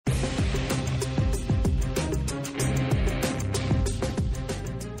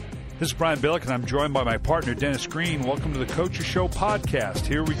This is Brian Billick, and I'm joined by my partner, Dennis Green. Welcome to the Coaches Show podcast.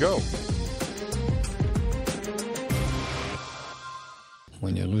 Here we go.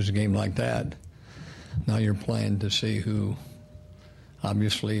 When you lose a game like that, now you're playing to see who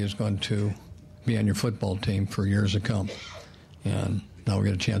obviously is going to be on your football team for years to come. And now we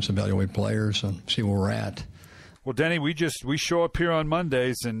get a chance to evaluate players and see where we're at. Well, Denny, we show up here on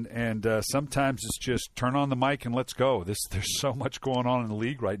Mondays, and sometimes it's just turn on the mic and let's go. There's so much going on in the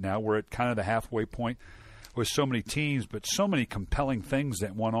league right now. We're at kind of the halfway point with so many teams, but so many compelling things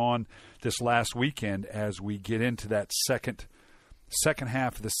that went on this last weekend as we get into that second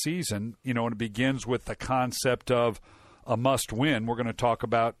half of the season. You know, and it begins with the concept of a must-win. We're going to talk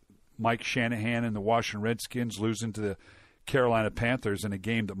about Mike Shanahan and the Washington Redskins losing to the Carolina Panthers in a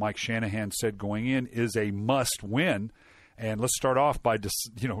game that Mike Shanahan said going in is a must-win. And let's start off by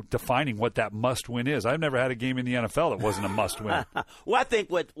defining what that must-win is. I've never had a game in the NFL that wasn't a must-win. Well, I think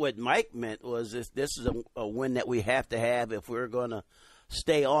what Mike meant was this is a win that we have to have if we're going to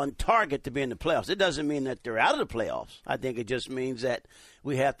stay on target to be in the playoffs. It doesn't mean that they're out of the playoffs. I think it just means that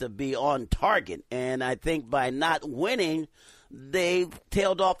we have to be on target. And I think by not winning, they've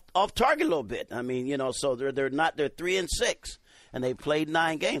tailed off target a little bit. I mean, so they're 3-6, and they've played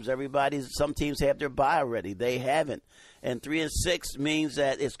 9 games. Some teams have their bye already. They haven't. And 3-6 means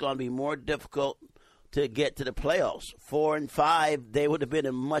that it's going to be more difficult to get to the playoffs. 4-5, they would have been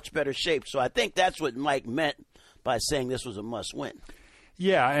in much better shape. So I think that's what Mike meant by saying this was a must-win.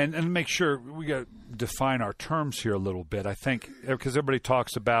 Yeah, and make sure we got to define our terms here a little bit. I think because everybody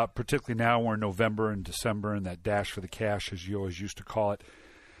talks about, particularly now we're in November and December, and that dash for the cash, as you always used to call it,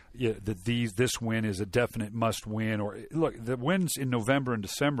 that this win is a definite must-win. Or look, the wins in November and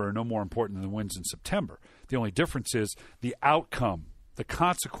December are no more important than the wins in September. The only difference is the outcome, the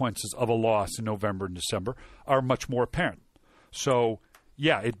consequences of a loss in November and December are much more apparent. So,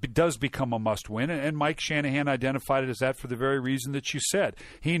 yeah, it does become a must-win, and Mike Shanahan identified it as that for the very reason that you said.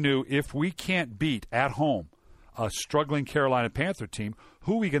 He knew if we can't beat at home a struggling Carolina Panther team,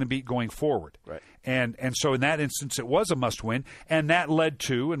 who are we going to beat going forward? Right. And so in that instance, it was a must-win, and that led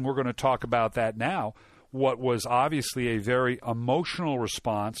to, and we're going to talk about that now, what was obviously a very emotional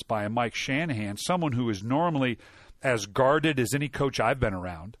response by a Mike Shanahan, someone who is normally as guarded as any coach I've been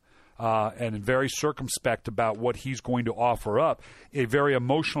around, and very circumspect about what he's going to offer up, a very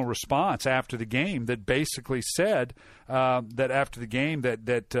emotional response after the game that basically said that after the game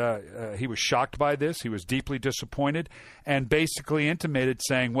that he was shocked by this, he was deeply disappointed, and basically intimated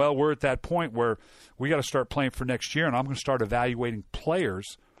saying, well, we're at that point where we got to start playing for next year, and I'm going to start evaluating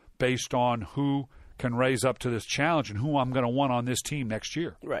players based on who can raise up to this challenge and who I'm going to want on this team next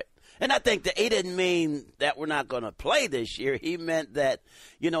year. Right. And I think that he didn't mean that we're not going to play this year. He meant that,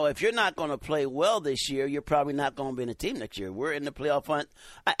 if you're not going to play well this year, you're probably not going to be in the team next year. We're in the playoff hunt.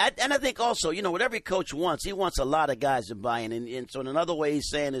 And I think also, what every coach wants, he wants a lot of guys to buy in. And so another way he's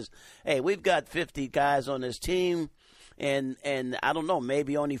saying is, hey, we've got 50 guys on this team. And I don't know,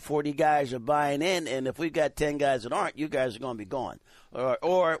 maybe only 40 guys are buying in. And if we've got 10 guys that aren't, you guys are going to be gone.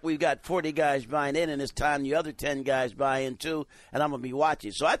 Or we've got 40 guys buying in, and it's time the other 10 guys buy in too, and I'm going to be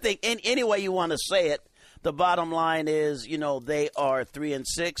watching. So I think any way you want to say it, the bottom line is, they are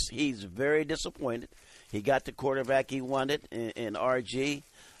 3-6. He's very disappointed. He got the quarterback he wanted in RG.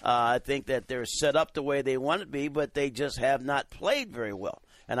 I think that they're set up the way they want to be, but they just have not played very well.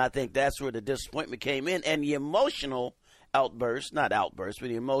 And I think that's where the disappointment came in, and the emotional outbursts, not outbursts, but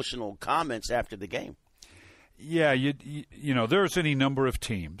the emotional comments after the game. Yeah, there's any number of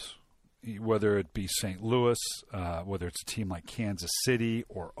teams, whether it be St. Louis, whether it's a team like Kansas City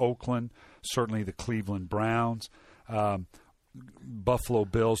or Oakland, certainly the Cleveland Browns, Buffalo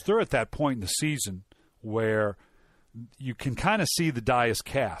Bills. They're at that point in the season where you can kind of see the die is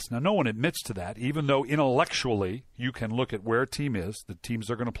cast. Now, no one admits to that, even though intellectually you can look at where a team is, the teams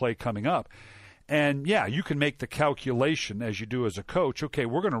they're going to play coming up. And, yeah, you can make the calculation, as you do as a coach, okay,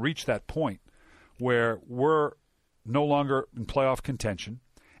 we're going to reach that point where we're no longer in playoff contention,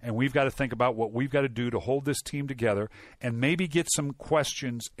 and we've got to think about what we've got to do to hold this team together and maybe get some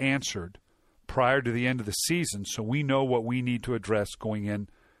questions answered prior to the end of the season so we know what we need to address going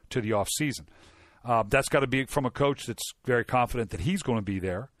into the offseason. That's got to be from a coach that's very confident that he's going to be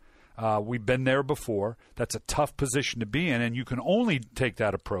there. We've been there before. That's a tough position to be in, and you can only take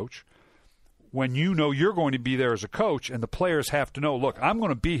that approach when you know you're going to be there as a coach, and the players have to know, look, I'm going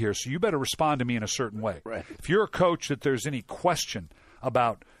to be here, so you better respond to me in a certain way. Right. If you're a coach that there's any question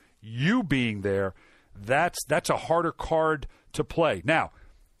about you being there, that's a harder card to play. Now,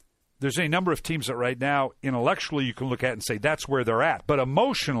 there's a number of teams that right now, intellectually, you can look at and say that's where they're at. But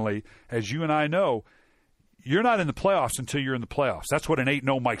emotionally, as you and I know, you're not in the playoffs until you're in the playoffs. That's what an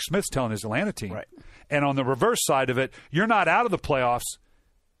 8-0 Mike Smith's telling his Atlanta team. Right. And on the reverse side of it, you're not out of the playoffs.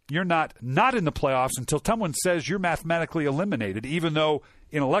 You're not in the playoffs until someone says you're mathematically eliminated, even though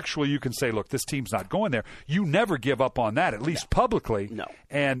intellectually you can say, look, this team's not going there. You never give up on that, at least publicly. No.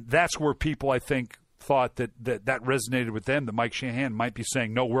 And that's where people, I think, thought that resonated with them, that Mike Shanahan might be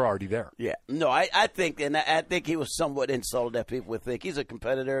saying, no, we're already there. Yeah. No, I think he was somewhat insulted that people would think. He's a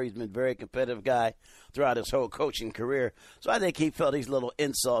competitor. He's been a very competitive guy throughout his whole coaching career. So I think he felt he's a little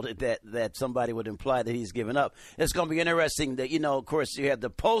insulted that somebody would imply that he's given up. It's going to be interesting that, of course, you have the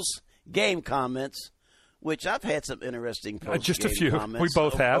post-game comments, which I've had some interesting post-game just a few. comments We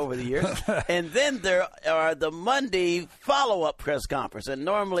both have. over the years. And then there are the Monday follow-up press conference. And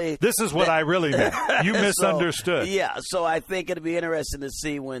normally this is what I really meant. You misunderstood. So I think it'll be interesting to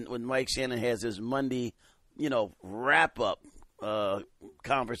see when Mike Shanahan has his Monday, wrap-up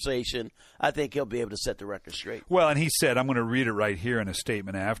conversation. I think he'll be able to set the record straight. Well, and he said, I'm going to read it right here in a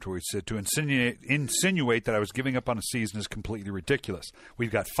statement afterwards. He said, to insinuate that I was giving up on a season is completely ridiculous. We've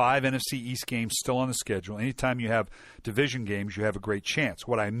got 5 NFC East games still on the schedule. Anytime you have division games, you have a great chance.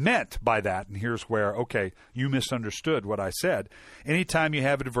 What I meant by that, and here's where, okay, you misunderstood what I said. Anytime you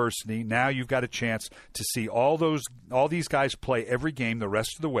have adversity, now you've got a chance to see all these guys play every game the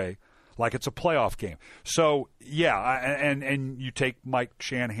rest of the way, like it's a playoff game. So, yeah, and you take Mike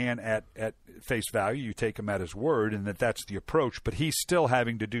Shanahan at face value. You take him at his word, and that's the approach. But he's still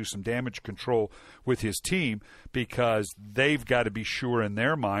having to do some damage control with his team because they've got to be sure in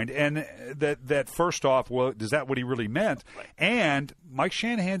their mind. And that first off, well, is that what he really meant? Right. And Mike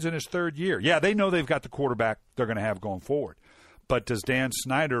Shanahan's in his 3rd year. Yeah, they know they've got the quarterback they're going to have going forward. But does Dan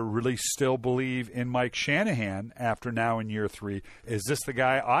Snyder really still believe in Mike Shanahan after now in year 3? Is this the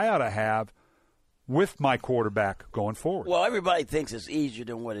guy I ought to have with my quarterback going forward? Well, everybody thinks it's easier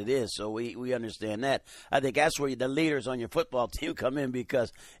than what it is, so we understand that. I think that's where the leaders on your football team come in,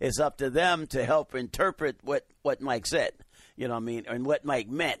 because it's up to them to help interpret what Mike said, and what Mike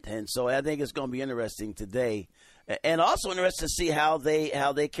meant. And so I think it's going to be interesting today. And also interested to see how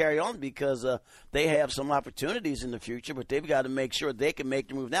they carry on, because they have some opportunities in the future, but they've got to make sure they can make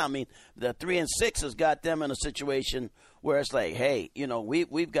the move now. I mean, the 3-6 has got them in a situation where it's like, hey,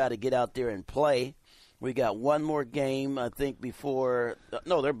 we've got to get out there and play. We got one more game, I think, before.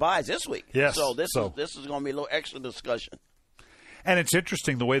 No, their byes this week. Yes. So this is going to be a little extra discussion. And it's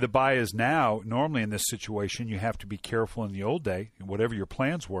interesting the way the bye is now. Normally in this situation, you have to be careful. In the old day, whatever your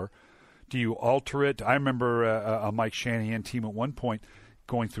plans were. Do you alter it? I remember a Mike Shanahan team at one point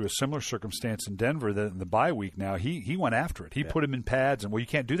going through a similar circumstance in Denver that in the bye week now, he went after it. He put him in pads, and, well, you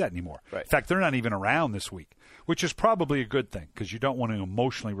can't do that anymore. Right. In fact, they're not even around this week, which is probably a good thing, because you don't want to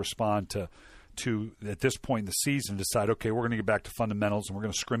emotionally respond to at this point in the season, decide, okay, we're going to get back to fundamentals and we're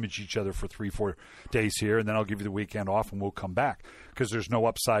going to scrimmage each other for 3-4 days here, and then I'll give you the weekend off and we'll come back, because there's no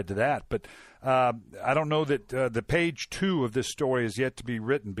upside to that. But I don't know that the page 2 of this story is yet to be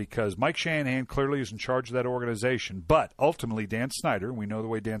written, because Mike Shanahan clearly is in charge of that organization. But ultimately, Dan Snyder, we know the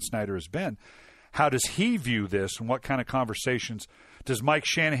way Dan Snyder has been, how does he view this, and what kind of conversations does Mike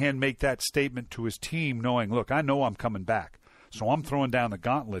Shanahan make that statement to his team, knowing, look, I know I'm coming back, so I'm throwing down the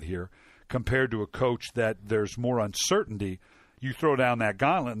gauntlet here, compared to a coach that there's more uncertainty. You throw down that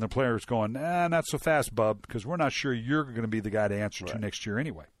gauntlet and the player's going, not so fast, bub, because we're not sure you're going to be the guy to answer to next year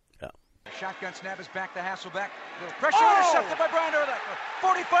anyway. Yeah. Shotgun snap is back to Hasselbeck. Little pressure intercepted by Brian Urlacher.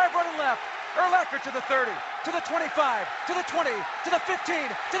 45 running left. Urlacher to the 30, to the 25, to the 20, to the 15,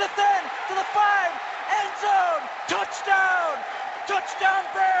 to the 10, to the 5. End zone. Touchdown. Touchdown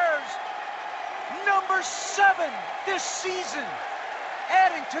Bears. Number 7 this season,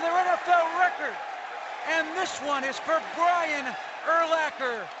 adding to their NFL record. And this one is for Brian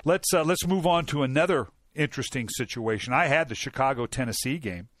Urlacher. Let's move on to another interesting situation. I had the Chicago-Tennessee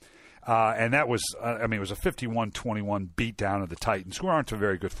game, and that was, it was a 51-21 beatdown of the Titans, who aren't a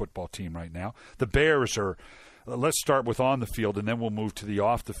very good football team right now. The Bears are, let's start with on the field, and then we'll move to the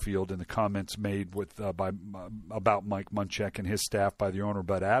off the field and the comments made about Mike Munchak and his staff by the owner,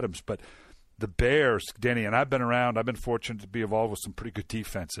 Bud Adams. But the Bears, Denny, and I've been fortunate to be involved with some pretty good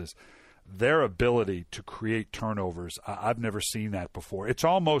defenses. Their ability to create turnovers, I've never seen that before. It's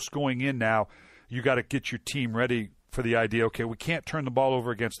almost going in now, you got to get your team ready for the idea, okay, we can't turn the ball over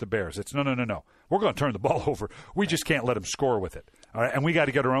against the Bears. It's no. We're going to turn the ball over. We just can't let them score with it. All right? And we got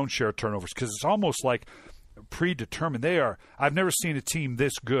to get our own share of turnovers, because it's almost like predetermined. I've never seen a team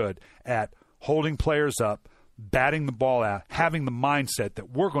this good at holding players up, batting the ball out, having the mindset that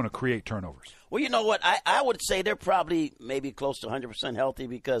we're going to create turnovers. Well, you know what? I would say they're probably maybe close to 100% healthy,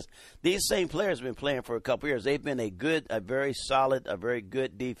 because these same players have been playing for a couple years. They've been a very solid, a very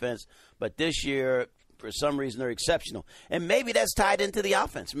good defense. But this year, for some reason they're exceptional. And maybe that's tied into the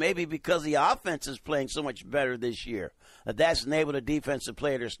offense. Maybe because the offense is playing so much better this year, that's enabled the defense to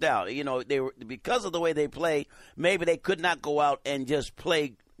play their style. You know, they were, because of the way they play, maybe they could not go out and just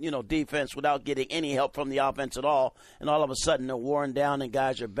play, defense without getting any help from the offense at all. And all of a sudden they're worn down and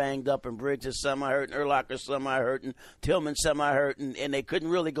guys are banged up and Briggs is semi-hurt and Urlacher semi-hurt and Tillman semi-hurt and they couldn't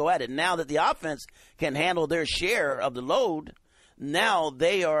really go at it. Now that the offense can handle their share of the load, now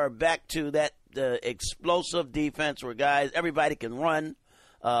they are back to that explosive defense where everybody can run.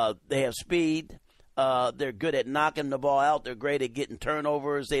 They have speed. They're good at knocking the ball out. They're great at getting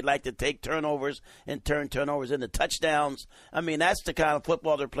turnovers. They like to take turnovers and turn turnovers into touchdowns. I mean, that's the kind of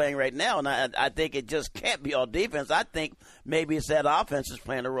football they're playing right now, and I think it just can't be all defense. I think maybe it's that offense is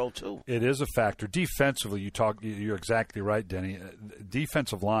playing a role too. It is a factor. Defensively, you're exactly right, Denny.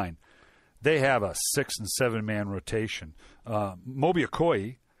 Defensive line, they have a 6- and 7-man rotation. Mobi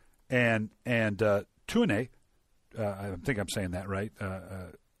Okoye and Tuine, I think I'm saying that right,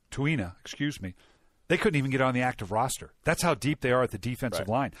 Tuina, excuse me, they couldn't even get on the active roster. That's how deep they are at the defensive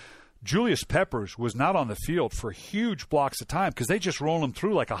line. Julius Peppers was not on the field for huge blocks of time because they just roll them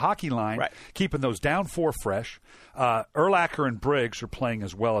through like a hockey line, keeping those down 4 fresh. Urlacher and Briggs are playing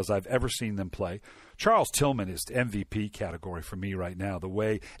as well as I've ever seen them play. Charles Tillman is the MVP category for me right now,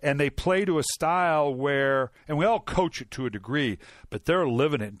 and they play to a style where, and we all coach it to a degree, but they're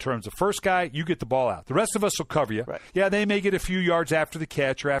living it in terms of first guy, you get the ball out. The rest of us will cover you. Right. Yeah, they may get a few yards after the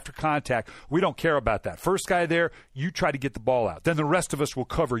catch or after contact. We don't care about that. First guy there, you try to get the ball out. Then the rest of us will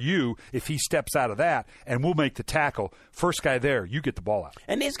cover you if he steps out of that, and we'll make the tackle. First guy there, you get the ball out.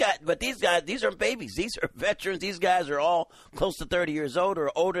 And these guys, these are babies. These are veterans. These guys are all close to 30 years old or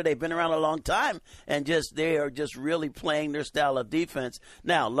older. They've been around a long time. And they are just really playing their style of defense.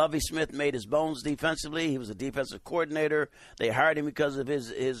 Now, Lovie Smith made his bones defensively. He was a defensive coordinator. They hired him because of his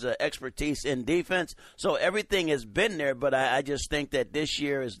expertise in defense. So everything has been there, but I just think that this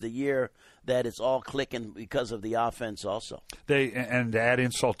year is the year that it's all clicking because of the offense also. And to add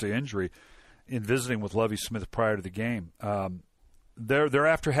insult to injury, in visiting with Lovie Smith prior to the game, they're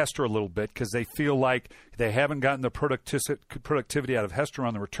after Hester a little bit because they feel like they haven't gotten the productivity out of Hester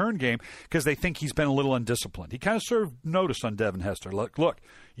on the return game because they think he's been a little undisciplined. He kind of served notice on Devin Hester. Look,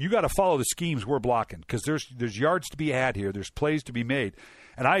 you got to follow the schemes we're blocking because there's yards to be had here. There's plays to be made.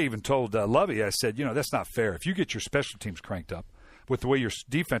 And I even told Lovie, I said, that's not fair. If you get your special teams cranked up with the way your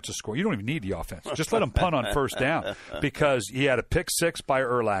defense is scoring, you don't even need the offense. Just let them punt on first down because he had a pick 6 by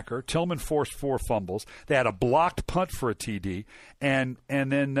Urlacher. Tillman forced 4 fumbles. They had a blocked punt for a TD, and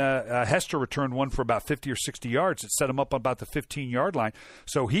then Hester returned one for about 50 or 60 yards. It set him up about the 15-yard line.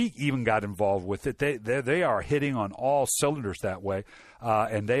 So he even got involved with it. They are hitting on all cylinders that way,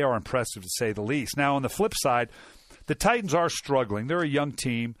 and they are impressive to say the least. Now, on the flip side, the Titans are struggling. They're a young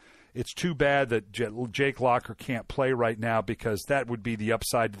team. It's too bad that Jake Locker can't play right now because that would be the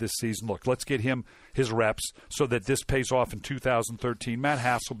upside to this season. Look, let's get him his reps so that this pays off in 2013. Matt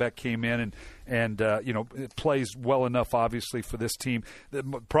Hasselbeck came in and it plays well enough, obviously, for this team. The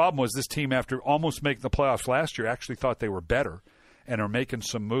problem was this team, after almost making the playoffs last year, actually thought they were better and are making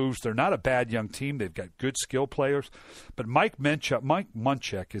some moves. They're not a bad young team. They've got good skill players. But Mike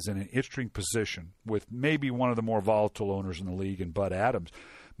Munchak is in an interesting position with maybe one of the more volatile owners in the league in Bud Adams.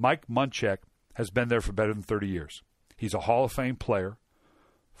 Mike Munchak has been there for better than 30 years. He's a Hall of Fame player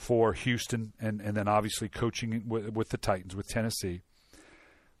for Houston and then obviously coaching with the Titans, with Tennessee.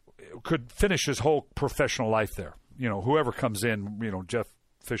 Could finish his whole professional life there. Whoever comes in, Jeff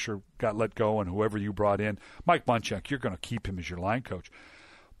Fisher got let go and whoever you brought in, Mike Munchak, you're going to keep him as your line coach.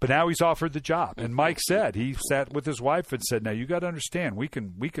 But now he's offered the job. And Mike said, he sat with his wife and said, now you got to understand, we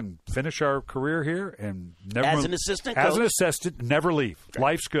can finish our career here and never as an assistant, never leave. Right.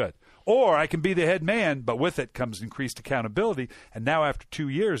 Life's good. Or I can be the head man, but with it comes increased accountability. And now after 2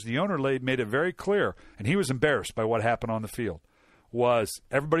 years, the owner made it very clear, and he was embarrassed by what happened on the field, was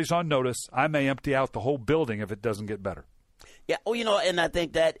everybody's on notice. I may empty out the whole building if it doesn't get better. Yeah, well, and I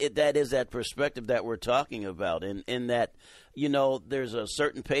think that is that perspective that we're talking about, in that, there's a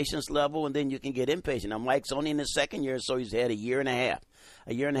certain patience level, and then you can get impatient. Now, Mike's only in his second year, so he's had a year and a half.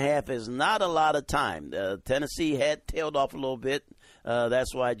 A year and a half is not a lot of time. Tennessee had tailed off a little bit.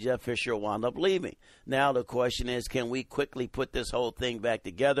 That's why Jeff Fisher wound up leaving. Now the question is, can we quickly put this whole thing back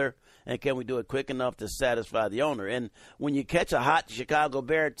together, and can we do it quick enough to satisfy the owner? And when you catch a hot Chicago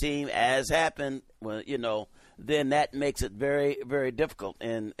Bear team, as happened, then that makes it very, very difficult.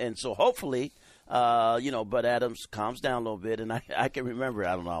 And so hopefully, Bud Adams calms down a little bit. And I can remember,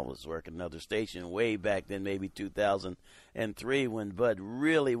 I was working another station way back then, maybe 2003, when Bud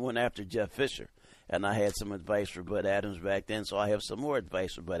really went after Jeff Fisher. and I had some advice for Bud Adams back then, so I have some more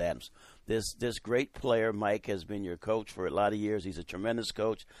advice for Bud Adams. This great player, Mike, has been your coach for a lot of years. He's a tremendous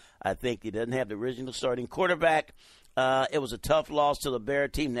coach. I think he doesn't have the original starting quarterback. It was a tough loss to the Bear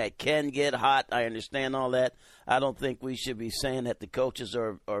team that can get hot. I understand all that. I don't think we should be saying that the coaches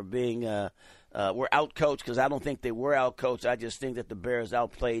are being were outcoached, because I don't think they were outcoached. I just think that the Bears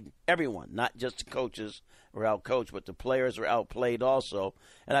outplayed everyone, not just the coaches were outcoached, but the players were outplayed also.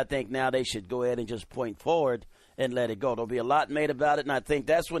 And I think now they should go ahead and just point forward and let it go. There'll be a lot made about it, and I think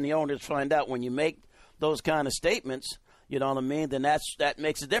that's when the owners find out, when you make those kind of statements, you know what I mean, then that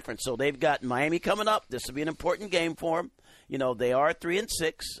makes a difference. So they've got Miami coming up. This will be an important game for them. You know, they are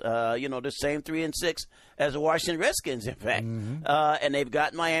 3-6, you know, the same 3-6 as the Washington Redskins, in fact. Mm-hmm. And they've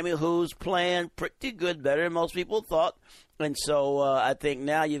got Miami, who's playing pretty good, better than most people thought. And so I think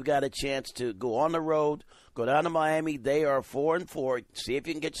now you've got a chance to go on the road, go down to Miami. They are 4-4. See if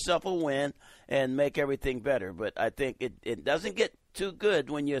you can get yourself a win and make everything better. But I think it doesn't get too good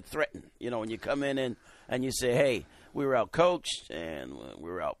when you're threatened. You know, when you come in and you say, hey, we were outcoached and we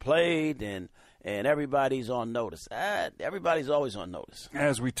were outplayed, and everybody's on notice. Everybody's always on notice.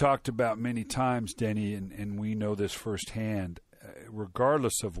 As we talked about many times, Denny, and we know this firsthand,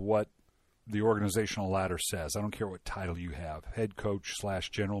 regardless of what the organizational ladder says, I don't care what title you have, head coach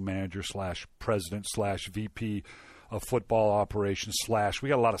 / general manager / president / VP of football operations / we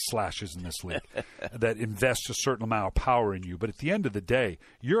got a lot of slashes in this league that invest a certain amount of power in you. But at the end of the day,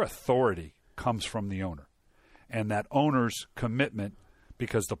 your authority comes from the owner. And that owner's commitment,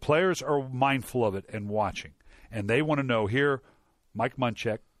 because the players are mindful of it and watching. And they want to know here, Mike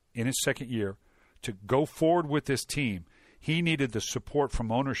Munchak, in his second year, to go forward with this team, he needed the support from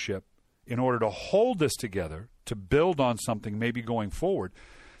ownership in order to hold this together, to build on something maybe going forward,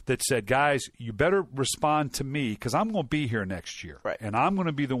 that said, guys, you better respond to me, because I'm going to be here next year. Right. And I'm going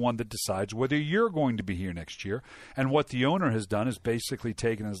to be the one that decides whether you're going to be here next year. And what the owner has done is basically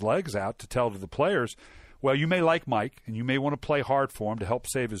taken his legs out to tell to the players, well, you may like Mike, and you may want to play hard for him to help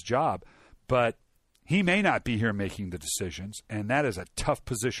save his job, but he may not be here making the decisions, and that is a tough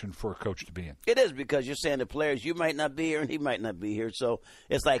position for a coach to be in. It is, because you're saying to players, you might not be here and he might not be here. So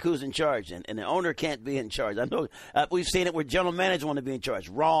it's like, who's in charge? And the owner can't be in charge. I know we've seen it where general managers want to be in charge.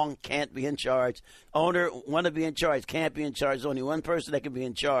 Wrong, can't be in charge. Owner want to be in charge, can't be in charge. There's only one person that can be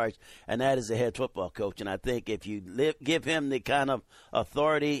in charge, and that is the head football coach. And I think if you give him the kind of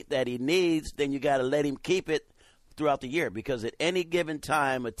authority that he needs, then you got to let him keep it throughout the year, because at any given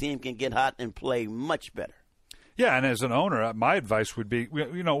time a team can get hot and play much better. Yeah, and as an owner, my advice would be,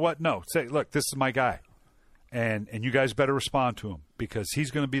 you know what? No, say, look, this is my guy, and you guys better respond to him, because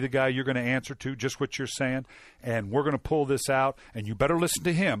he's going to be the guy you're going to answer to, just what you're saying, and we're going to pull this out, and you better listen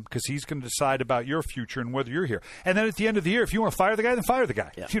to him, because he's going to decide about your future and whether you're here. And then at the end of the year, if you want to fire the guy, then fire the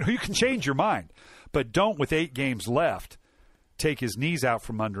guy. Yeah. You know, you can change your mind, but don't, with 8 games left, take his knees out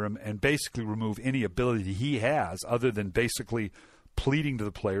from under him and basically remove any ability he has, other than basically pleading to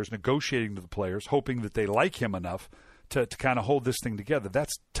the players, negotiating to the players, hoping that they like him enough to kind of hold this thing together.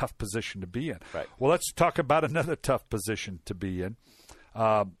 That's a tough position to be in. Right. Well, let's talk about another tough position to be in.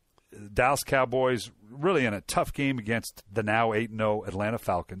 Dallas Cowboys really in a tough game against the now 8-0 Atlanta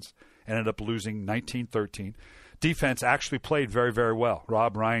Falcons. Ended up losing 19-13. Defense actually played very, very well.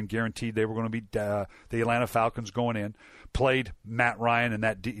 Rob Ryan guaranteed they were going to beat the Atlanta Falcons going in. Played Matt Ryan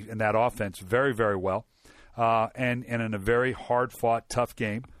and that offense very, very well. And in a very hard-fought, tough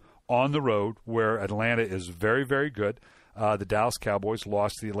game on the road where Atlanta is very, very good, the Dallas Cowboys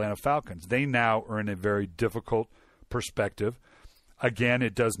lost to the Atlanta Falcons. They now are in a very difficult perspective. Again,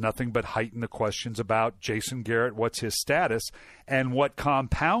 it does nothing but heighten the questions about Jason Garrett, what's his status, and what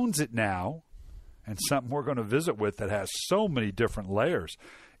compounds it now, and something we're going to visit with that has so many different layers.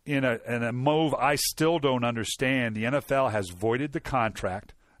 In a move I still don't understand, the NFL has voided the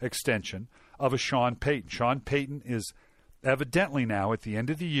contract extension of a Sean Payton. Sean Payton is evidently now, at the end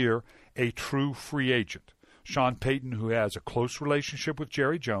of the year, a true free agent. Sean Payton, who has a close relationship with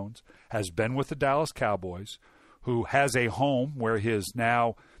Jerry Jones, has been with the Dallas Cowboys, who has a home where his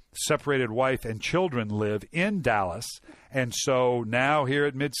now separated wife and children live in Dallas. And so now here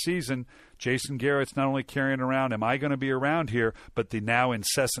at midseason, Jason Garrett's not only carrying around, am I going to be around here, but the now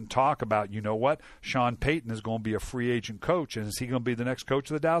incessant talk about, you know what, Sean Payton is going to be a free agent coach, and is he going to be the next coach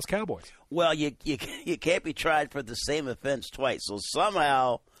of the Dallas Cowboys? Well, you can't be tried for the same offense twice. So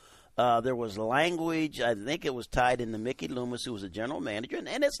somehow there was language, I think it was tied into Mickey Loomis, who was a general manager,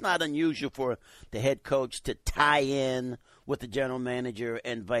 and it's not unusual for the head coach to tie in with the general manager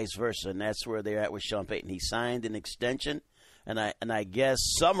and vice versa, and that's where they're at with Sean Payton. He signed an extension And I guess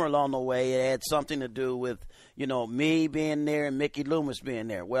somewhere along the way it had something to do with, me being there and Mickey Loomis being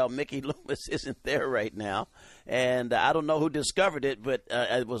there. Well, Mickey Loomis isn't there right now. And I don't know who discovered it, but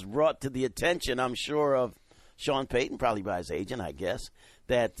it was brought to the attention, I'm sure, of Sean Payton, probably by his agent, I guess,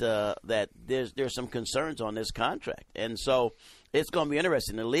 that there's some concerns on this contract. And so it's going to be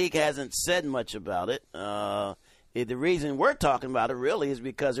interesting. The league hasn't said much about it. The reason we're talking about it really is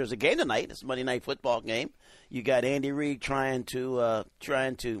because there's a game tonight. It's a Monday Night Football game. You got Andy Reid trying to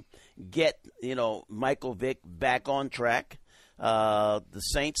get Michael Vick back on track. The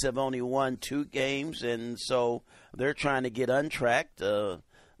Saints have only won 2 games, and so they're trying to get untracked.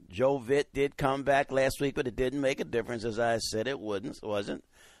 Joe Vitt did come back last week, but it didn't make a difference, as I said it wasn't.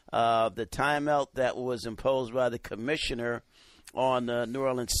 The timeout that was imposed by the commissioner on the New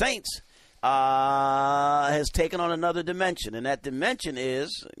Orleans Saints has taken on another dimension, and that dimension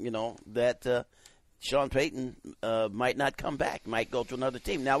is, that Sean Payton might not come back, might go to another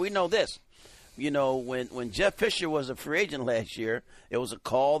team. Now, we know this. When Jeff Fisher was a free agent last year, it was a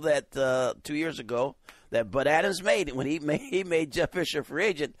call that 2 years ago that Bud Adams made. When he made Jeff Fisher a free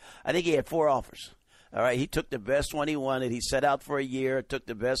agent, I think he had 4 offers. All right, he took the best one he wanted. He set out for a year, took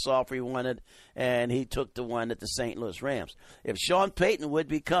the best offer he wanted, and he took the one at the St. Louis Rams. If Sean Payton would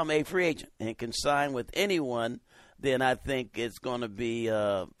become a free agent and can sign with anyone, then I think it's going to be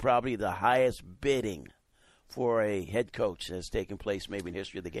probably the highest bidding for a head coach that's taken place maybe in the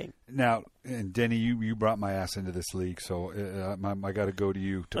history of the game. Now, and Denny, you brought my ass into this league, so I got to go to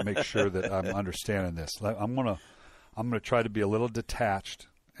you to make sure that I'm understanding this. I'm gonna try to be a little detached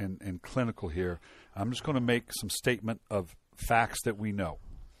and clinical here. I'm just going to make some statement of facts that we know.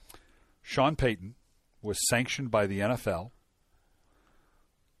 Sean Payton was sanctioned by the NFL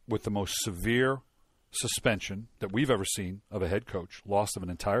with the most severe suspension that we've ever seen of a head coach, loss of an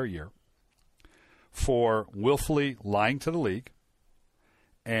entire year, for willfully lying to the league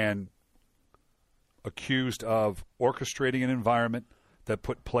and accused of orchestrating an environment that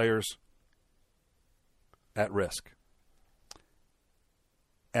put players at risk.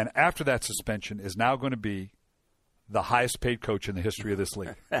 And after that suspension is now going to be the highest paid coach in the history of this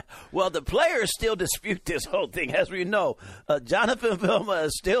league. Well, the players still dispute this whole thing, as we know. Jonathan Vilma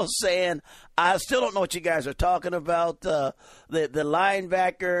is still saying, I still don't know what you guys are talking about. The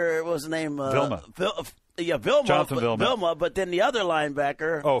linebacker, what was his name? Vilma. Vilma. Jonathan Vilma. But then the other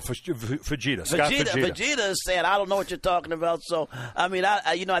linebacker. Oh, Fajita. Scott Fajita. Fajita is saying, I don't know what you're talking about. So, I mean,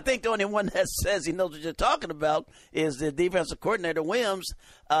 I think the only one that says he knows what you're talking about is the defensive coordinator, Williams.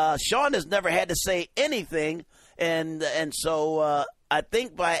 Sean has never had to say anything. And so I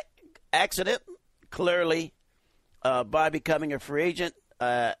think by accident, clearly, by becoming a free agent,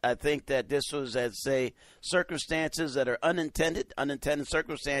 I think that this was, as say, circumstances that are unintended. Unintended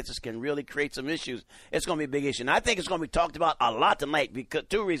circumstances can really create some issues. It's going to be a big issue. And I think it's going to be talked about a lot tonight because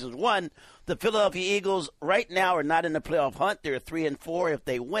 2 reasons. One, the Philadelphia Eagles right now are not in the playoff hunt. They're 3-4. If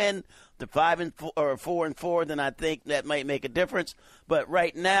they win the 5-4 or 4-4, then I think that might make a difference. But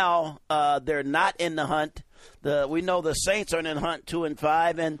right now, they're not in the hunt. We know the Saints are in the hunt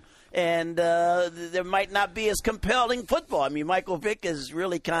 2-5, and there might not be as compelling football. I mean, Michael Vick is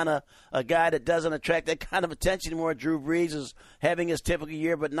really kind of a guy that doesn't attract that kind of attention anymore. Drew Brees is having his typical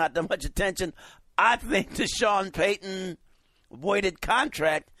year, but not that much attention. I think the Sean Payton voided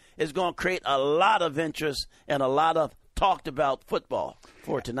contract is going to create a lot of interest and a lot of talked about football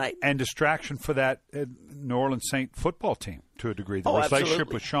for tonight. And distraction for that New Orleans Saint football team to a degree. The relationship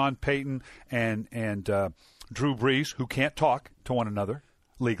absolutely. with Sean Payton and Drew Brees, who can't talk to one another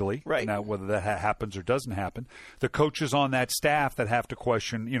legally. Right. Now, whether that happens or doesn't happen. The coaches on that staff that have to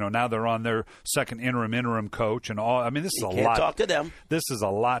question, now they're on their second interim coach and all. I mean, this is a lot. Can't talk to them. This is a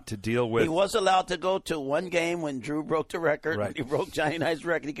lot to deal with. He was allowed to go to one game when Drew broke the record. Right. When he broke Johnny Knight's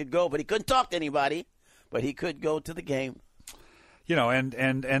record. He could go, but he couldn't talk to anybody. But he could go to the game. And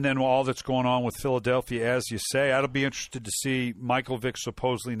then all that's going on with Philadelphia, as you say, I'd be interested to see Michael Vick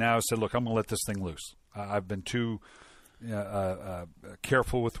supposedly now said, look, I'm going to let this thing loose. I've been too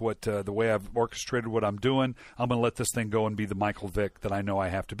careful with what the way I've orchestrated what I'm doing. I'm going to let this thing go and be the Michael Vick that I know I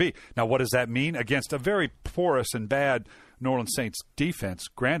have to be. Now, what does that mean? Against a very porous and bad New Orleans Saints defense,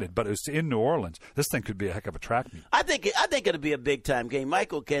 granted, but it's in New Orleans. This thing could be a heck of a track meet. I think it'll be a big time game.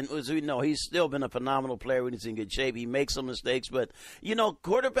 Michael as we know, he's still been a phenomenal player when he's in good shape. He makes some mistakes, but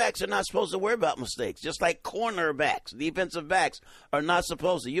quarterbacks are not supposed to worry about mistakes. Just like cornerbacks, defensive backs are not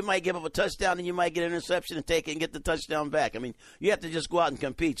supposed to. You might give up a touchdown and you might get an interception and take it and get the touchdown back. I mean, you have to just go out and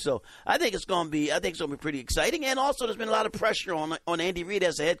compete. So I think it's going to be pretty exciting. And also, there's been a lot of pressure on Andy Reid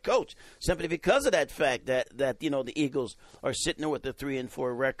as a head coach, simply because of that fact that the Eagles are sitting there with a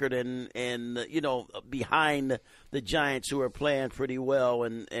 3-4 record and behind the Giants, who are playing pretty well,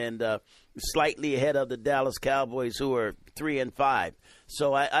 and slightly ahead of the Dallas Cowboys, who are 3-5.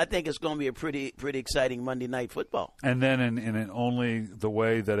 So I think it's going to be a pretty exciting Monday Night Football. And then in only the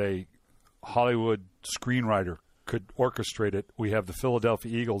way that a Hollywood screenwriter could orchestrate it, we have the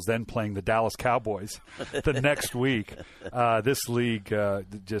Philadelphia Eagles then playing the Dallas Cowboys the next week. This league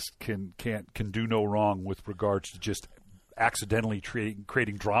just can do no wrong with regards to just accidentally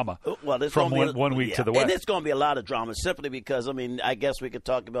creating drama from one week to the next. And it's going to be a lot of drama simply because, I guess we could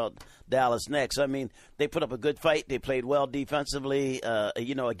talk about Dallas next. They put up a good fight. They played well defensively,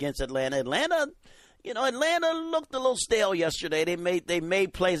 against Atlanta. Atlanta looked a little stale yesterday. They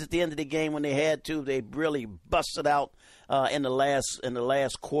made plays at the end of the game when they had to. They really busted out in the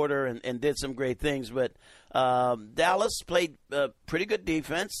last quarter and did some great things. But Dallas played pretty good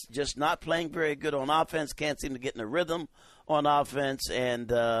defense, just not playing very good on offense. Can't seem to get in a rhythm on offense. And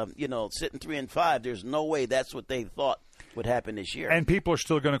sitting 3-5, there's no way that's what they thought would happen this year. And people are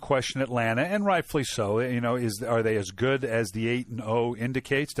still going to question Atlanta, and rightfully so. Are they as good as the 8-0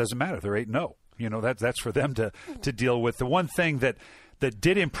 indicates? Doesn't matter. They're 8-0. That's for them to deal with. The one thing that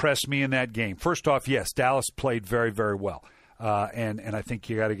did impress me in that game, first off, yes, Dallas played very, very well. And I think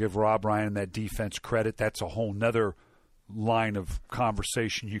you got to give Rob Ryan and that defense credit. That's a whole nother line of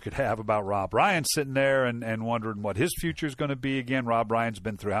conversation you could have about Rob Ryan sitting there and wondering what his future is going to be again. Rob Ryan's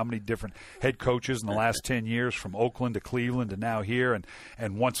been through how many different head coaches in the last 10 years, from Oakland to Cleveland to now here,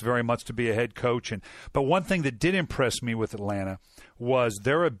 and wants very much to be a head coach. But one thing that did impress me with Atlanta was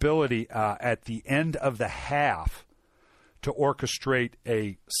their ability at the end of the half to orchestrate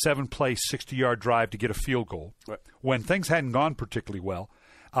a 7-play, 60-yard drive to get a field goal when things hadn't gone particularly well.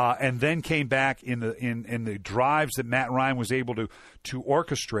 And then came back in the drives that Matt Ryan was able to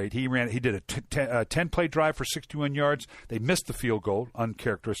orchestrate. He did a 10-play drive for 61 yards. They missed the field goal,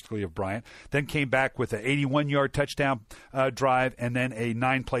 uncharacteristically of Bryant. Then came back with an 81-yard touchdown drive, and then a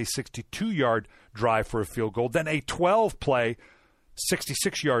 9-play, 62-yard drive for a field goal. Then a 12-play,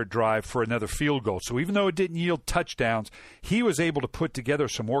 66-yard drive for another field goal. So even though it didn't yield touchdowns, he was able to put together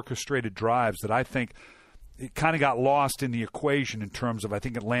some orchestrated drives that I think it kind of got lost in the equation in terms of, I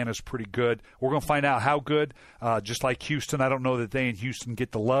think Atlanta's pretty good. We're going to find out how good, just like Houston. I don't know that they in Houston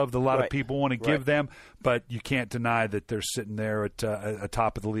get the love that a lot of people want to give them, but you can't deny that they're sitting there at a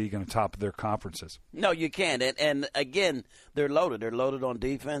top of the league and a top of their conferences. No, you can't. And again, they're loaded. They're loaded on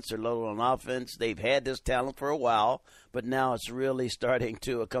defense. They're loaded on offense. They've had this talent for a while, but now it's really starting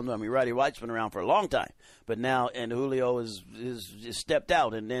to come to them. Roddy White's been around for a long time, but now, and Julio is stepped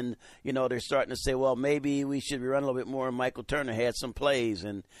out, and then, they're starting to say, well, maybe we should be running a little bit more. And Michael Turner had some plays,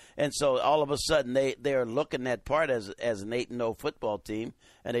 and so all of a sudden they are looking at part as an 8-0 football team,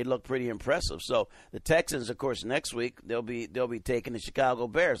 and they look pretty impressive. So the Texans, of course, next week they'll be taking the Chicago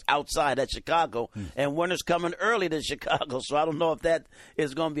Bears outside at Chicago, and winter's coming early to Chicago. So I don't know if that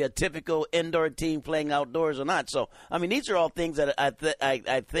is going to be a typical indoor team playing outdoors or not. So these are all things that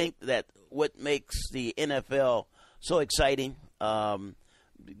I think that what makes the NFL so exciting,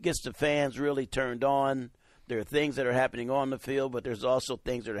 gets the fans really turned on. There are things that are happening on the field, but there's also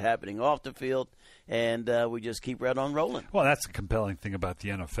things that are happening off the field, and we just keep right on rolling. Well, that's the compelling thing about the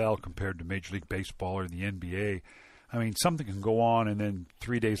NFL compared to Major League Baseball or the NBA. Something can go on, and then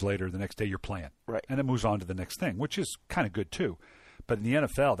 3 days later, the next day you're playing. Right. And it moves on to the next thing, which is kind of good too. But in the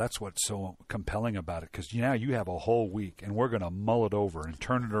NFL, that's what's so compelling about it, because now you have a whole week, and we're going to mull it over and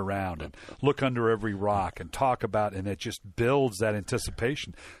turn it around and look under every rock and talk about, and it just builds that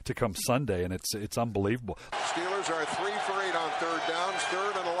anticipation to come Sunday, and it's unbelievable. Steelers are 3 for 8 on third downs,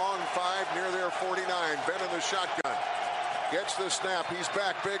 third and a long 5 near their 49. Ben in the shotgun. Gets the snap. He's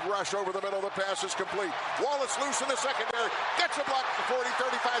back. Big rush over the middle. The pass is complete. Wallace loose in the secondary. Gets a block at the 40,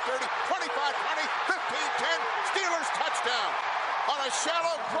 35, 30, 25, 20, 15, 10. Steelers touchdown. On a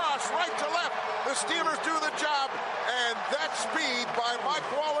shallow cross, right to left. The Steelers do the job. And that speed by Mike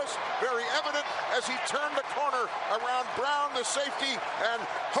Wallace, very evident as he turned the corner around Brown, the safety, and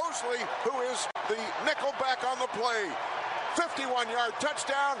Hosley, who is the nickel back on the play. 51-yard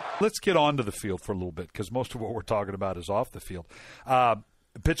touchdown. Let's get onto the field for a little bit, because most of what we're talking about is off the field.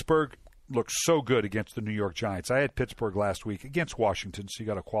 Pittsburgh looked so good against the New York Giants. I had Pittsburgh last week against Washington, so you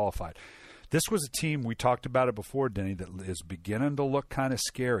got to qualify. This was a team, we talked about it before, Denny, that is beginning to look kind of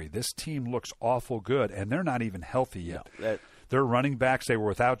scary. This team looks awful good, and they're not even healthy yet. No, Their running backs, they were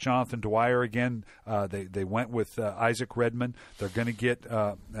without Jonathan Dwyer again. They went with Isaac Redmond. They're going to get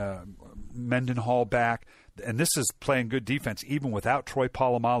Mendenhall back. And this is playing good defense even without Troy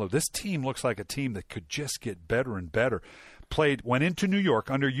Polamalu. This team looks like a team that could just get better and better. went into New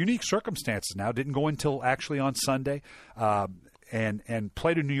York under unique circumstances now, didn't go until actually on Sunday, and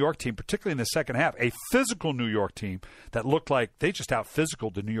played a New York team, particularly in the second half, a physical New York team that looked like they just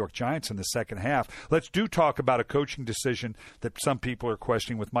out-physicaled the New York Giants in the second half. Let's talk about a coaching decision that some people are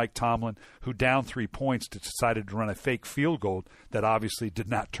questioning with Mike Tomlin, who down 3 points decided to run a fake field goal that obviously did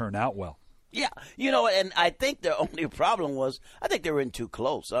not turn out well. Yeah, and I think the only problem was I think they were in too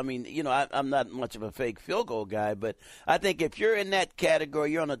close. I mean, I'm not much of a fake field goal guy, but I think if you're in that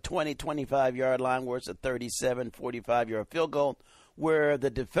category, you're on a 20, 25-yard line where it's a 37, 45-yard field goal, where the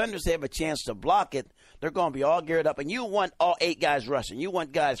defenders have a chance to block it, they're going to be all geared up. And you want all 8 guys rushing. You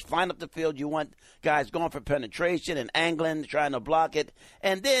want guys flying up the field. You want guys going for penetration and angling, trying to block it.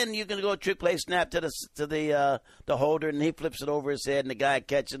 And then you're going to go trick play snap to the holder, and he flips it over his head, and the guy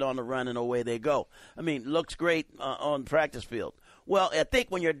catches it on the run, and away they go. I mean, looks great on the practice field. Well, I think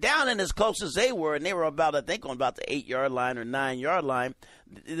when you're down in as close as they were, and they were on about the 8-yard line or 9-yard line,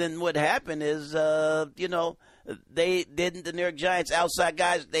 then what happened is, the New York Giants outside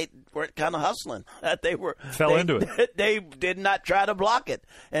guys, they weren't kind of hustling. They fell into it. They did not try to block it.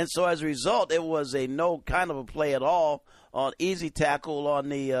 And so as a result, it was a no kind of a play at all on easy tackle on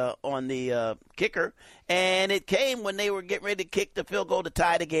the kicker. And it came when they were getting ready to kick the field goal to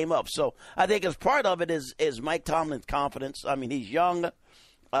tie the game up. So I think as part of it is Mike Tomlin's confidence. I mean, he's young.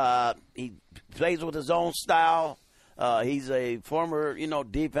 He plays with his own style. He's a former,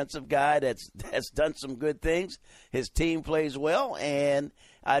 defensive guy that's done some good things. His team plays well, and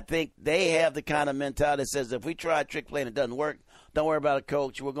I think they have the kind of mentality that says if we try a trick play and it doesn't work, don't worry about it,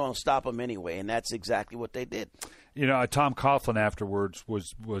 coach. We're going to stop them anyway, and that's exactly what they did. Tom Coughlin afterwards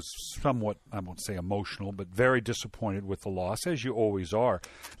was somewhat, I won't say emotional, but very disappointed with the loss, as you always are.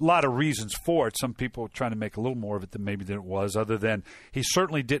 A lot of reasons for it. Some people are trying to make a little more of it than it was, other than he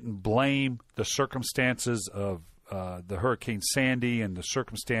certainly didn't blame the circumstances of the Hurricane Sandy and the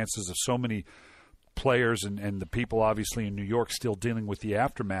circumstances of so many players and the people obviously in New York still dealing with the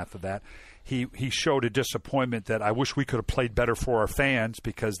aftermath of that. He showed a disappointment that I wish we could have played better for our fans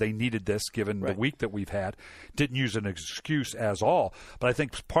because they needed this given the week that we've had. Didn't use an excuse as all. But I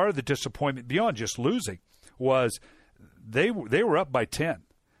think part of the disappointment beyond just losing was they were up by 10.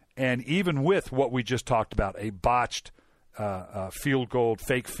 And even with what we just talked about, a botched field goal,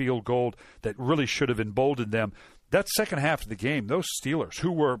 fake field goal that really should have emboldened them, that second half of the game, those Steelers,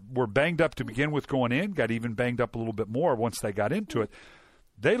 who were banged up to begin with going in, got even banged up a little bit more once they got into it.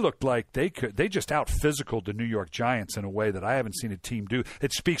 They looked like they just out-physicaled the New York Giants in a way that I haven't seen a team do.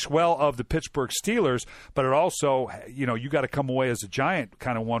 It speaks well of the Pittsburgh Steelers, but it also, you got to come away as a Giant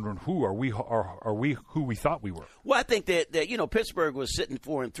kind of wondering are we who we thought we were. Well, I think that Pittsburgh was sitting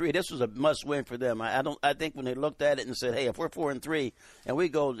 4-3. This was a must-win for them. I think when they looked at it and said, hey, if we're 4-3 and we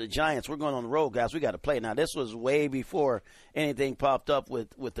go to the Giants, we're going on the road, guys. We got to play. Now, this was way before anything popped up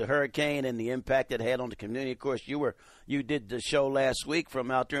with the hurricane and the impact it had on the community. Of course, you did the show last week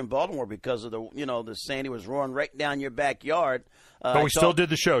from out there in Baltimore because of the Sandy was roaring right down your backyard. But we still did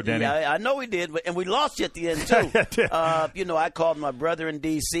the show, Danny. Yeah, I know we did, and we lost you at the end, too. I called my brother in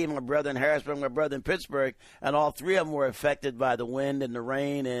D.C., my brother in Harrisburg, my brother in Pittsburgh, and all three of them were affected by the wind and the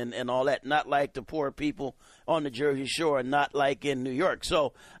rain and all that, not like the poor people on the Jersey Shore and not like in New York.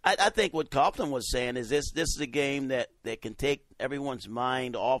 So I think what Coughlin was saying is this is a game that can take everyone's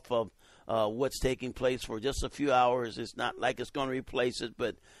mind off of what's taking place for just a few hours. It's not like it's going to replace it,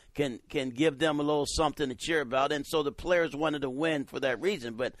 but can give them a little something to cheer about. And so the players wanted to win for that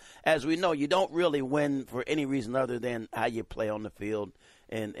reason. But as we know, you don't really win for any reason other than how you play on the field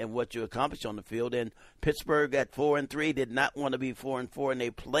and what you accomplish on the field. And Pittsburgh at 4-3 did not want to be 4-4, and they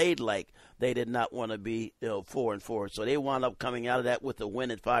played like they did not want to be 4-4. So they wound up coming out of that with a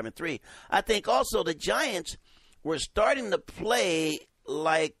win at 5-3. I think also the Giants were starting to play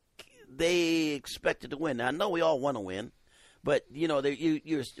like they expected to win. Now, I know we all want to win, but you're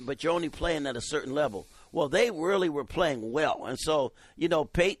only playing at a certain level. Well, they really were playing well, and so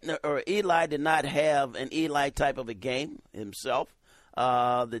Peyton or Eli did not have an Eli type of a game himself.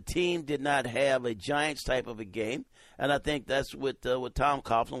 The team did not have a Giants type of a game, and I think that's what Tom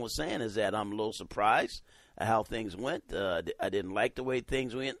Coughlin was saying is that I'm a little surprised at how things went. I didn't like the way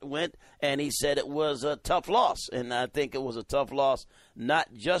things went, and he said it was a tough loss, and I think it was a tough loss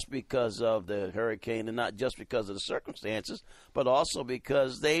not just because of the hurricane and not just because of the circumstances, but also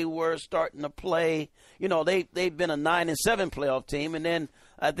because they were starting to play. They've been a 9-7 playoff team, and then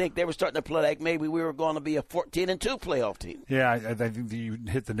I think they were starting to play like maybe we were going to be a 14-2 playoff team. Yeah, I think you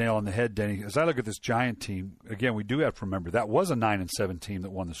hit the nail on the head, Danny. As I look at this Giant team, again, we do have to remember that was a 9-7 team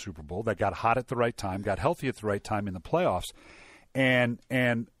that won the Super Bowl, that got hot at the right time, got healthy at the right time in the playoffs. and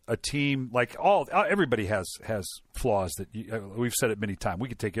a team like everybody has flaws that we've said it many times. We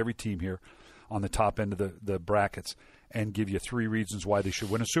could take every team here on the top end of the brackets and give you 3 reasons why they should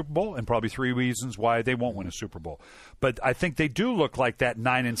win a Super Bowl and probably 3 reasons why they won't win a Super Bowl. But I think they do look like that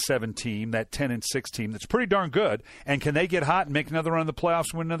 9-7 team, that 10-6 team that's pretty darn good. And can they get hot and make another run in the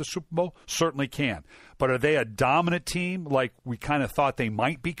playoffs and win another Super Bowl? Certainly can. But are they a dominant team like we kind of thought they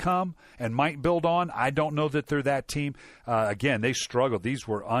might become and might build on? I don't know that they're that team. Again, they struggled. These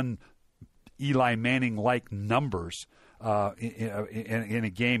were Eli Manning-like numbers. In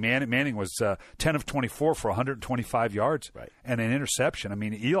a game, Manning was 10 of 24 for 125 yards and an interception. I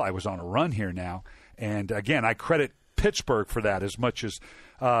mean, Eli was on a run here now. And, again, I credit Pittsburgh for that as much as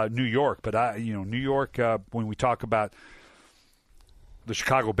New York. But, New York, when we talk about the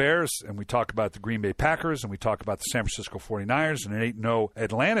Chicago Bears and we talk about the Green Bay Packers and we talk about the San Francisco 49ers and an 8-0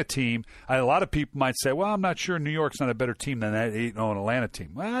 Atlanta team, a lot of people might say, well, I'm not sure New York's not a better team than that 8-0 Atlanta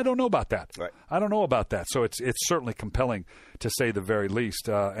team. Well, I don't know about that. Right. I don't know about that. So it's certainly compelling to say the very least,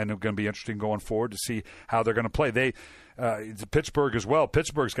 and it's going to be interesting going forward to see how they're going to play. Pittsburgh as well.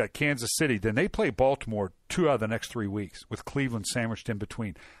 Pittsburgh's got Kansas City. Then they play Baltimore 2 out of the next 3 weeks with Cleveland sandwiched in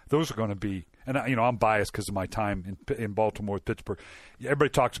between. Those are going to be – and, I'm biased because of my time in Baltimore with Pittsburgh. Everybody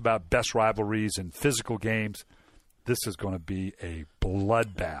talks about best rivalries and physical games. This is going to be a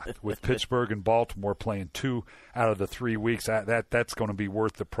bloodbath with Pittsburgh and Baltimore playing 2 out of the 3 weeks. That's going to be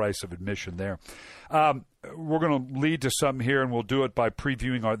worth the price of admission there. We're going to lead to something here, and we'll do it by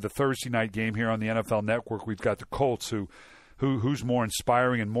previewing the Thursday night game here on the NFL Network. We've got the Colts, who's more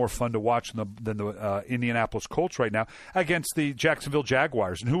inspiring and more fun to watch than the Indianapolis Colts right now against the Jacksonville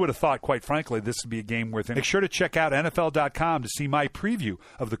Jaguars. And who would have thought, quite frankly, this would be a game worth it. Make sure to check out NFL.com to see my preview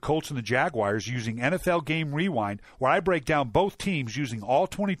of the Colts and the Jaguars using NFL Game Rewind, where I break down both teams using all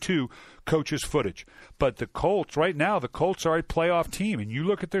 22 coaches' footage. But the Colts, right now, the Colts are a playoff team. And you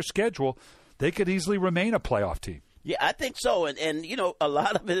look at their schedule, they could easily remain a playoff team. Yeah, I think so. And a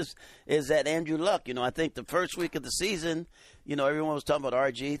lot of it is that Andrew Luck. I think the first week of the season, everyone was talking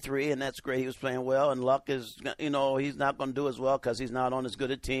about RG3, and that's great. He was playing well. And Luck is, he's not going to do as well because he's not on as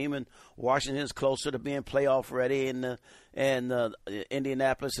good a team. And Washington's closer to being playoff ready, and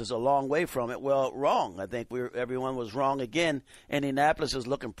Indianapolis is a long way from it. Well, wrong. I think everyone was wrong again. Indianapolis is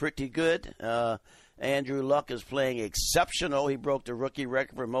looking pretty good. Andrew Luck is playing exceptional. He broke the rookie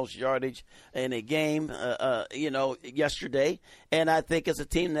record for most yardage in a game, yesterday. And I think it's a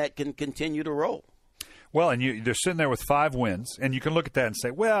team that can continue to roll. Well, and they're sitting there with 5 wins, and you can look at that and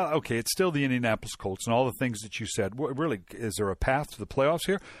say, well, okay, it's still the Indianapolis Colts and all the things that you said. Really, is there a path to the playoffs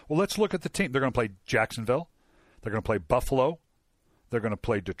here? Well, let's look at the team. They're going to play Jacksonville. They're going to play Buffalo. They're going to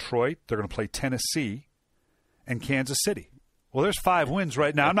play Detroit. They're going to play Tennessee and Kansas City. Well, there's 5 wins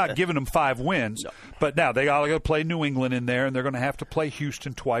right now. I'm not giving them 5 wins, but now they got to play New England in there, and they're going to have to play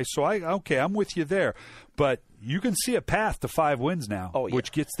Houston twice. So, I'm with you there. But you can see a path to 5 wins now,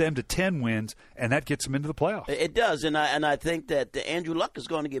 which gets them to 10 wins, and that gets them into the playoffs. It does, and I think that Andrew Luck is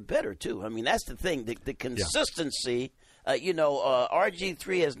going to get better, too. I mean, that's the thing. The consistency,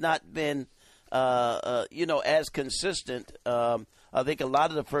 RG3 has not been, as consistent. I think a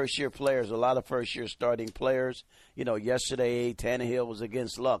lot of the first-year players, a lot of first-year starting players, yesterday Tannehill was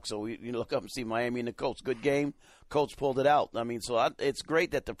against Luck. So you look up and see Miami and the Colts. Good game. Colts pulled it out. I mean, it's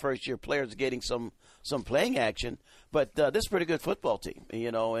great that the first-year players are getting some playing action. But this is a pretty good football team,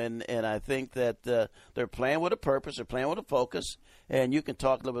 and I think that they're playing with a purpose. They're playing with a focus. And you can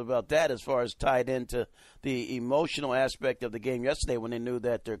talk a little bit about that as far as tied into the emotional aspect of the game yesterday when they knew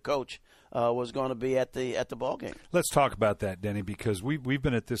that their coach was going to be at the ball game. Let's talk about that, Denny, because we've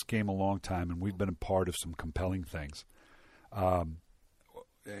been at this game a long time, and we've been a part of some compelling things.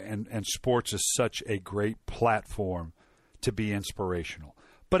 And sports is such a great platform to be inspirational.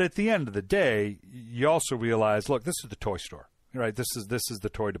 But at the end of the day, you also realize, look, this is the toy store. Right, this is the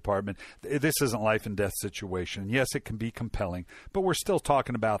toy department. This isn't life and death situation. Yes, it can be compelling, but we're still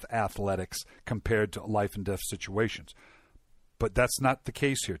talking about athletics compared to life and death situations. But that's not the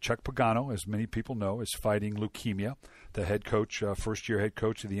case here. Chuck Pagano, as many people know, is fighting leukemia. The head coach, first-year head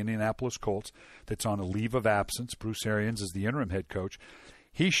coach of the Indianapolis Colts, that's on a leave of absence. Bruce Arians is the interim head coach.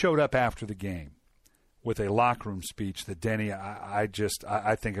 He showed up after the game with a locker room speech that, Denny, I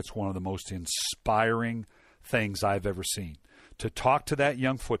think it's one of the most inspiring things I've ever seen. To talk to that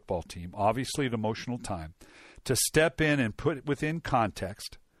young football team, obviously an emotional time, to step in and put it within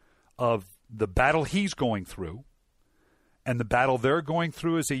context of the battle he's going through and the battle they're going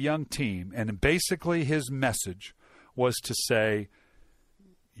through as a young team. And basically his message was to say,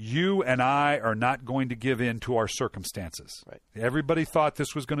 you and I are not going to give in to our circumstances. Right. Everybody thought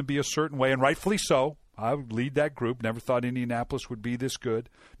this was going to be a certain way, and rightfully so. I would lead that group. Never thought Indianapolis would be this good.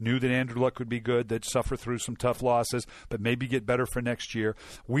 Knew that Andrew Luck would be good. They'd suffer through some tough losses, but maybe get better for next year.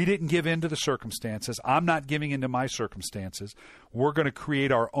 We didn't give in to the circumstances. I'm not giving in to my circumstances. We're going to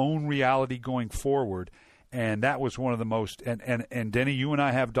create our own reality going forward. And that was one of the most – and Denny, you and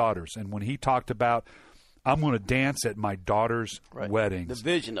I have daughters. And when he talked about, I'm going to dance at my daughter's weddings. The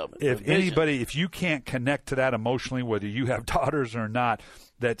vision of it. If you can't connect to that emotionally, whether you have daughters or not,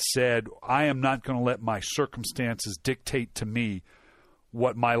 that said, I am not going to let my circumstances dictate to me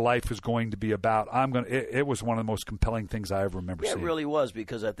what my life is going to be about. It was one of the most compelling things I ever remember seeing. It really was,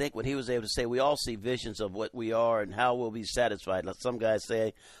 because I think what he was able to say, we all see visions of what we are and how we'll be satisfied. Like some guys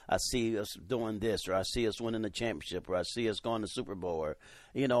say, I see us doing this, or I see us winning the championship, or I see us going to the Super Bowl, or,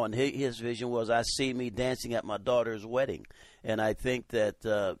 and his vision was, I see me dancing at my daughter's wedding. And I think that,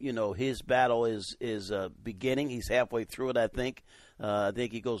 his battle is beginning. He's halfway through it, I think. I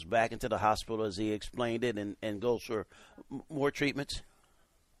think he goes back into the hospital, as he explained it, and goes for more treatments.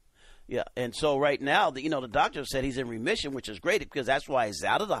 Yeah, and so right now, the doctor said he's in remission, which is great, because that's why he's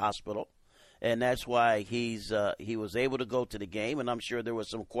out of the hospital, and that's why he was able to go to the game. And I'm sure there were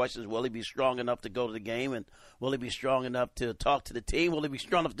some questions: will he be strong enough to go to the game, and will he be strong enough to talk to the team? Will he be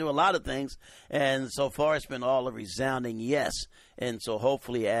strong enough to do a lot of things? And so far, it's been all a resounding yes. And so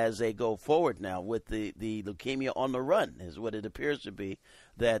hopefully, as they go forward now with the leukemia on the run, is what it appears to be,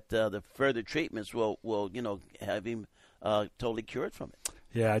 that the further treatments will have him totally cured from it.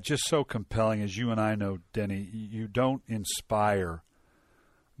 Yeah, just so compelling. As you and I know, Denny, you don't inspire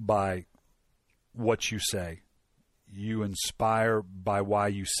by what you say. You inspire by why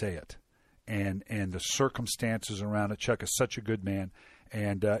you say it. And the circumstances around it. Chuck is such a good man.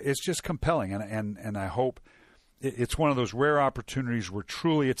 And it's just compelling. And I hope it's one of those rare opportunities where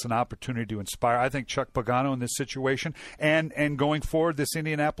truly it's an opportunity to inspire. I think Chuck Pagano in this situation and going forward, this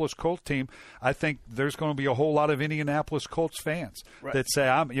Indianapolis Colts team, I think there's going to be a whole lot of Indianapolis Colts fans that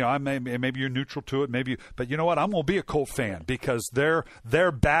say, maybe you're neutral to it, but you know what? I'm going to be a Colt fan, because their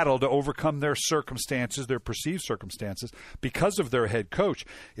battle to overcome their circumstances, their perceived circumstances, because of their head coach,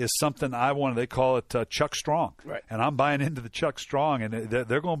 is something they call it Chuck Strong. Right. And I'm buying into the Chuck Strong, and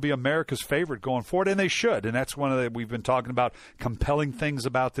they're going to be America's favorite going forward, and they should. And that's one we've been talking about compelling things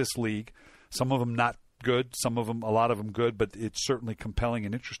about this league. Some of them not good, a lot of them good, but it's certainly compelling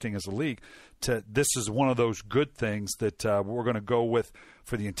and interesting as a league. This is one of those good things that we're going to go with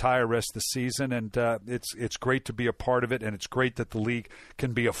for the entire rest of the season, and it's great to be a part of it, and it's great that the league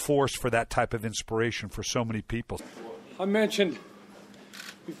can be a force for that type of inspiration for so many people. I mentioned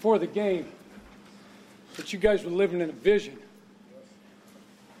before the game that you guys were living in a vision,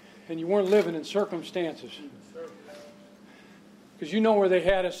 and you weren't living in circumstances. Because you know where they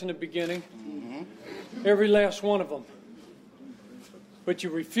had us in the beginning. Mm-hmm. Every last one of them. But you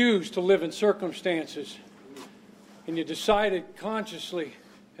refused to live in circumstances. And you decided consciously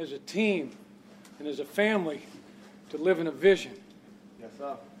as a team and as a family to live in a vision. Yes,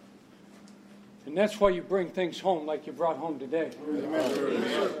 sir. And that's why you bring things home like you brought home today.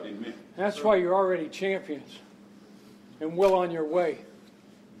 Amen. That's why you're already champions and well on your way.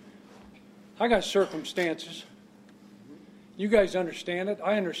 I got circumstances. You guys understand it.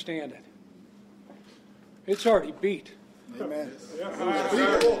 I understand it. It's already beat. Amen.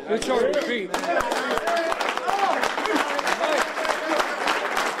 It's already beat. In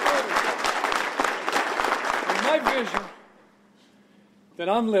my vision that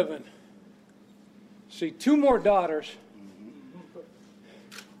I'm living, see 2 more daughters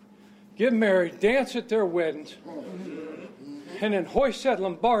get married, dance at their weddings, and then hoist that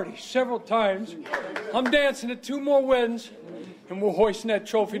Lombardi several times. I'm dancing at 2 more weddings, and we're hoisting that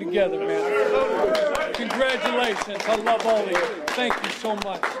trophy together, man. Congratulations. I love all of you. Thank you so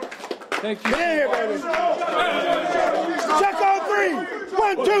much. Thank you. Check on 3.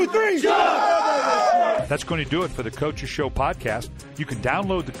 1, 2, 3. That's going to do it for the Coaches Show podcast. You can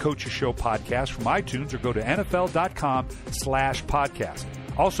download the Coaches Show podcast from iTunes or go to NFL.com/podcast.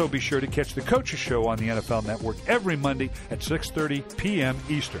 Also, be sure to catch the Coaches Show on the NFL Network every Monday at 6:30 p.m.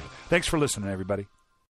 Eastern. Thanks for listening, everybody.